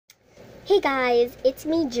Hey guys, it's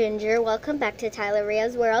me Ginger. Welcome back to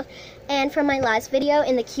TYLARIA'S world. And from my last video,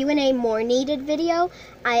 in the Q&A more needed video,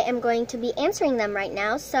 I am going to be answering them right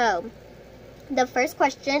now. So, the first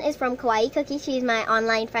question is from Kawaii Cookie. She's my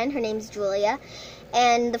online friend. Her name's Julia.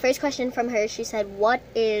 And the first question from her, she said, what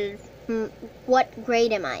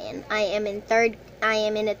grade am I in? I am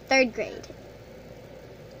in a third grade.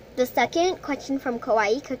 The second question from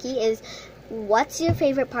Kawaii Cookie is, what's your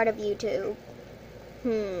favorite part of YouTube?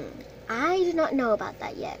 I do not know about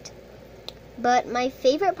that yet. But my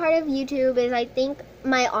favorite part of YouTube is, I think,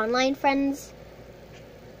 my online friends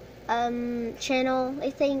channel, I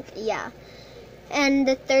think. Yeah. And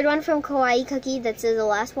the third one from Kawaii Cookie, that's the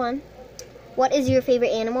last one. What is your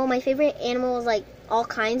favorite animal? My favorite animal is like all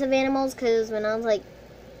kinds of animals, because when I was like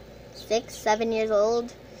 6, 7 years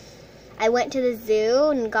old, I went to the zoo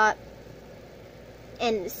and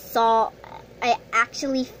I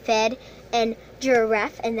actually fed a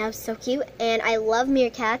giraffe, and that was so cute. And I love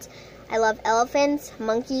meerkats. I love elephants,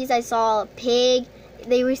 monkeys. I saw a pig.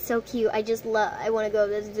 They were so cute. I want to go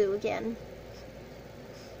to the zoo again.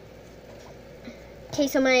 Okay,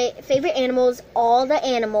 so my favorite animals, all the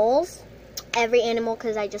animals. Every animal,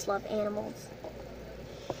 because I just love animals.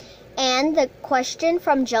 And the question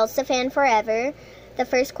from Jelsafan Forever. The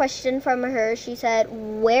first question from her, she said,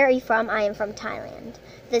 where are you from? I am from Thailand.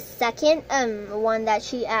 The second one that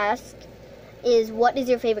she asked is, what is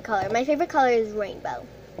your favorite color? My favorite color is rainbow.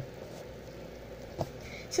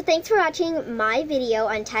 So thanks for watching my video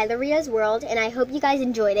on TYLARIA'S world, and I hope you guys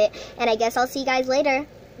enjoyed it, and I guess I'll see you guys later.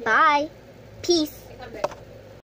 Bye. Peace.